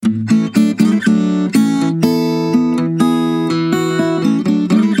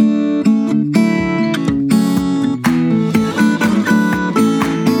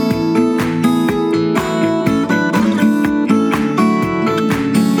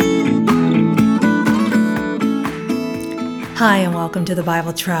Hi, and welcome to the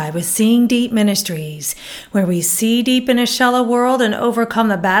Bible Tribe with Seeing Deep Ministries, where we see deep in a shallow world and overcome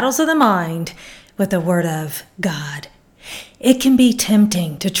the battles of the mind with the Word of God. It can be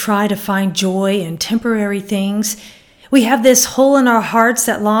tempting to try to find joy in temporary things. We have this hole in our hearts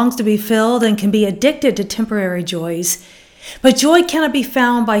that longs to be filled and can be addicted to temporary joys. But joy cannot be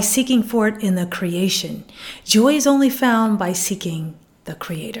found by seeking for it in the creation. Joy is only found by seeking the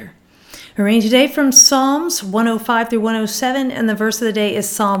Creator. We're reading today from Psalms 105 through 107, and the verse of the day is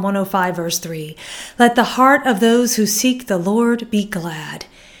Psalm 105, verse 3. Let the heart of those who seek the Lord be glad.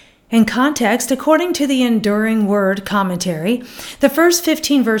 In context, according to the Enduring Word commentary, the first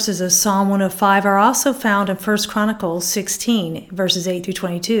 15 verses of Psalm 105 are also found in 1 Chronicles 16, verses 8 through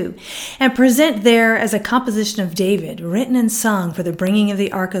 22, and present there as a composition of David, written and sung for the bringing of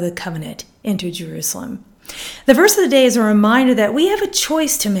the Ark of the Covenant into Jerusalem. The verse of the day is a reminder that we have a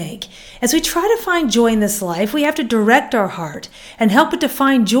choice to make. As we try to find joy in this life, we have to direct our heart and help it to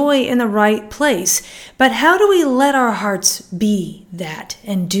find joy in the right place. But how do we let our hearts be that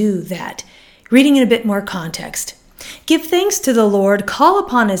and do that? Reading in a bit more context. Give thanks to the Lord, call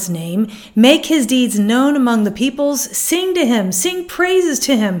upon his name, make his deeds known among the peoples, sing to him, sing praises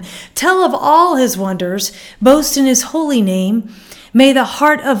to him, tell of all his wonders, boast in his holy name. May the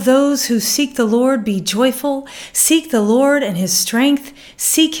heart of those who seek the Lord be joyful. Seek the Lord and his strength.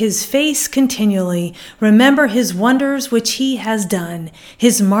 Seek his face continually. Remember his wonders which he has done,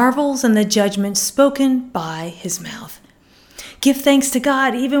 his marvels and the judgments spoken by his mouth. Give thanks to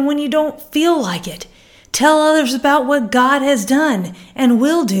God even when you don't feel like it. Tell others about what God has done and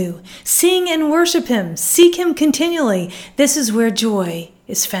will do. Sing and worship him. Seek him continually. This is where joy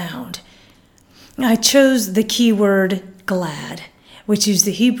is found. I chose the key word glad, which is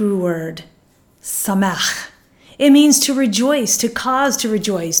the Hebrew word samach. It means to rejoice, to cause to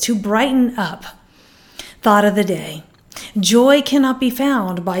rejoice, to brighten up. Thought of the day. Joy cannot be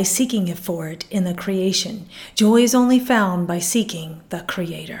found by seeking for it in the creation. Joy is only found by seeking the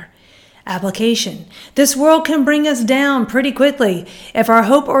Creator. Application. This world can bring us down pretty quickly if our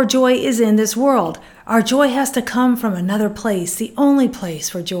hope or joy is in this world. Our joy has to come from another place, the only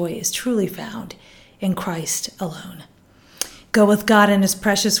place where joy is truly found, in Christ alone. Go with God and his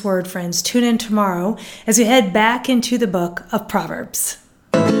precious word, friends. Tune in tomorrow as we head back into the book of Proverbs.